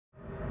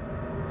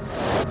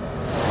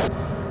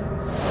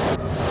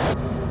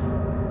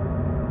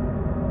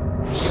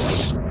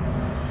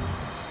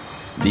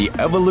The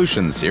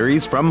Evolution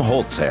series from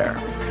Holzher.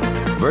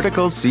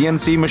 Vertical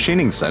CNC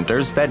machining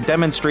centers that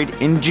demonstrate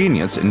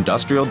ingenious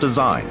industrial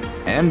design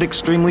and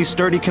extremely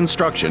sturdy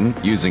construction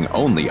using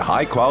only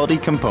high-quality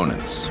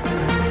components.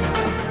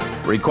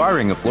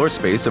 Requiring a floor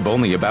space of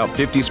only about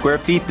 50 square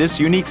feet,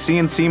 this unique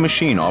CNC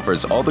machine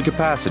offers all the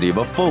capacity of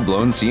a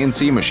full-blown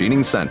CNC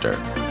machining center.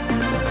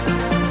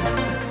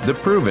 The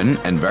proven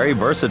and very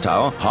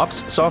versatile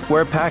HOLZ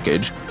software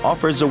package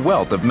offers a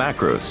wealth of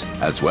macros,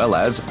 as well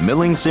as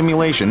milling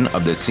simulation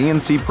of the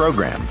CNC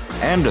program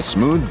and a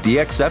smooth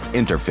DXF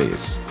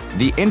interface.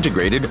 The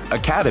integrated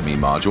Academy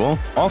module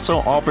also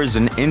offers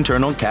an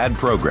internal CAD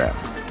program.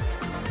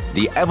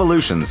 The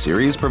Evolution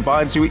series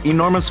provides you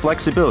enormous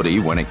flexibility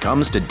when it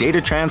comes to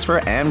data transfer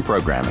and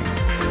programming.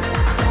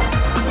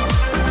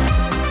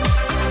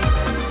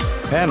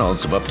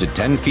 Panels of up to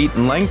 10 feet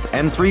in length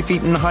and 3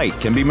 feet in height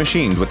can be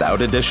machined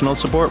without additional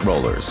support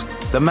rollers.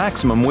 The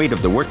maximum weight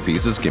of the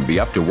workpieces can be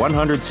up to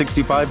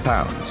 165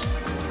 pounds.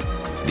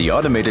 The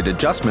automated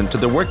adjustment to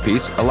the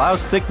workpiece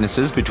allows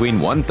thicknesses between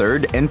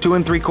 1/3 and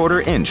 2 3/4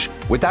 inch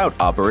without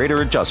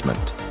operator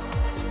adjustment.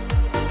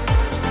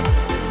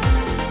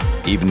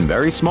 Even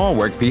very small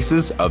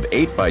workpieces of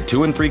 8 by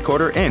 2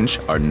 3/4 inch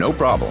are no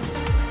problem.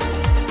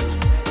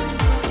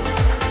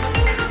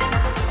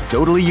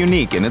 Totally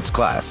unique in its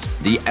class,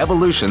 the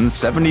Evolution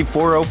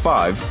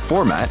 7405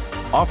 format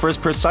offers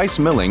precise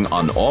milling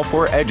on all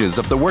 4 edges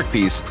of the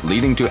workpiece,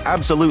 leading to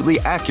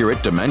absolutely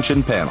accurate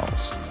dimension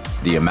panels.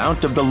 The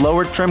amount of the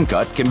lower trim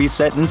cut can be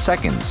set in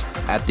seconds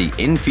at the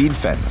in-feed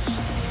fence.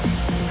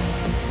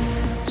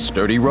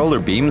 Sturdy roller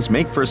beams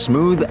make for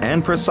smooth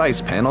and precise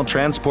panel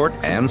transport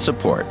and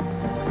support.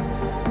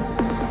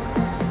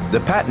 The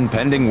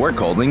patent-pending work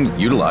holding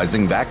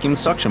utilizing vacuum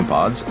suction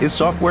pods is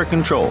software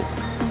controlled.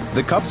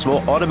 The cups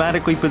will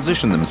automatically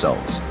position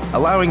themselves,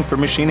 allowing for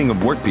machining of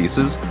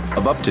workpieces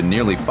of up to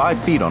nearly 5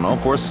 feet on all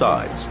 4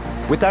 sides,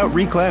 without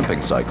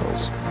reclamping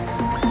cycles.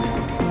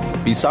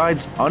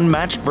 Besides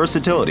unmatched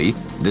versatility,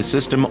 this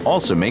system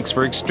also makes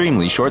for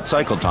extremely short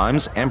cycle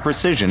times and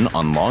precision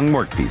on long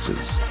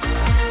workpieces.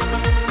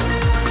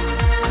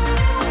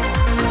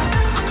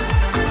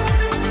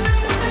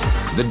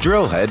 The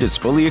drill head is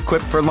fully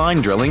equipped for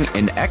line drilling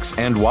in X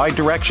and Y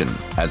direction,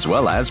 as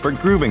well as for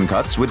grooving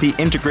cuts with the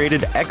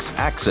integrated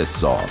X-axis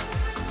saw.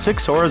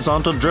 6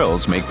 horizontal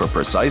drills make for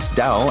precise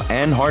dowel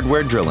and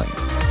hardware drilling.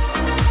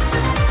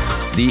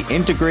 The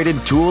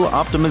integrated tool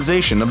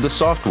optimization of the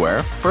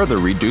software further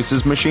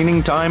reduces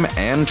machining time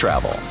and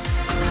travel.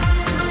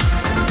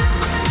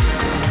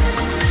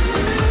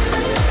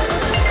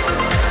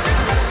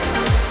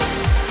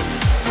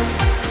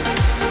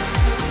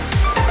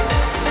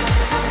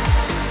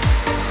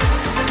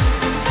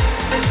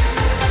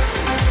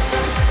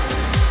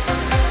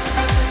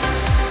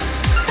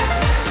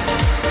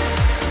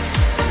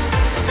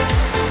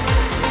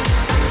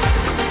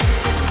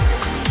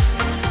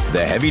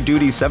 The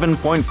heavy-duty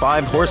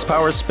 7.5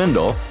 horsepower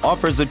spindle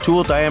offers a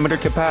tool diameter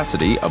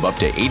capacity of up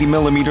to 80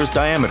 millimeters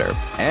diameter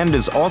and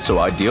is also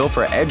ideal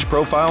for edge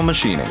profile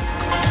machining.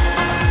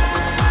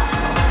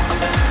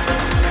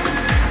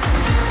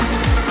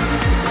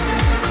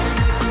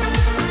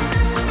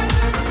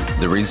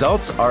 The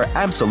results are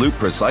absolute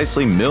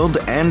precisely milled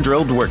and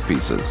drilled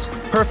workpieces,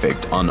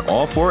 perfect on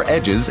all 4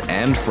 edges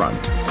and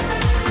front.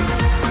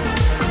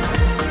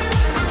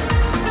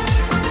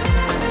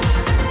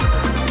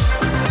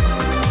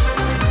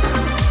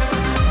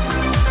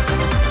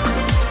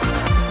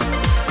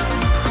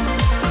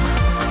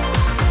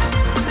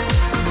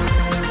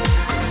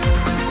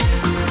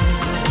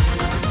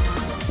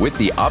 With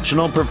the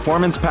optional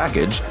performance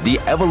package, the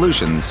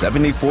Evolution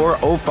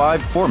 7405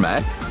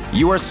 format,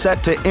 you are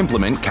set to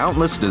implement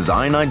countless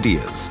design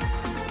ideas.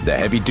 The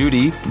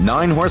heavy-duty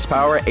 9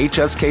 horsepower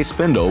HSK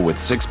spindle with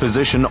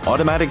 6-position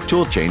automatic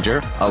tool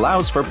changer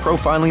allows for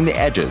profiling the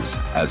edges,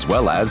 as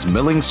well as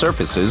milling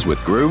surfaces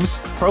with grooves,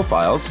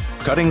 profiles,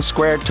 cutting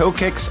square toe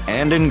kicks,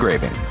 and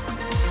engraving.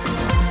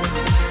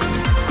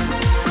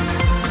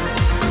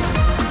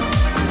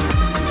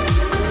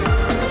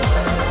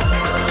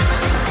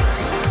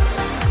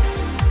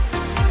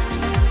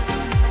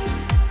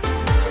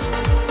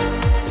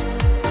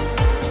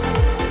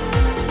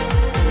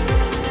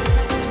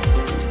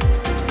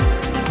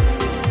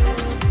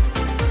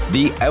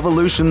 The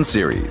Evolution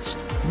series,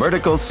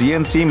 vertical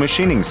CNC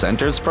machining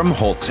centers from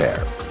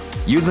Holzher,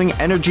 using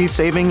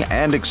energy-saving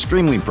and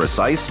extremely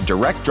precise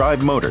direct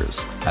drive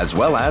motors, as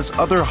well as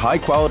other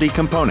high-quality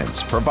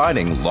components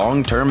providing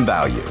long-term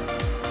value.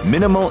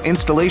 Minimal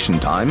installation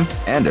time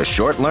and a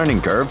short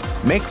learning curve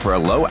make for a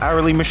low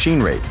hourly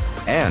machine rate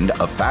and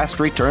a fast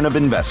return of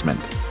investment.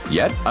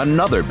 Yet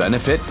another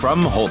benefit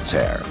from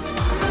Holzher.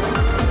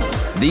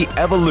 The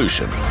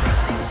Evolution,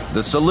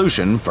 the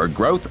solution for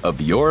growth of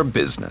your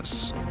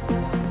business.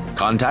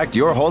 Contact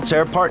your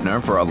Holzher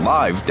partner for a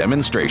live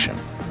demonstration.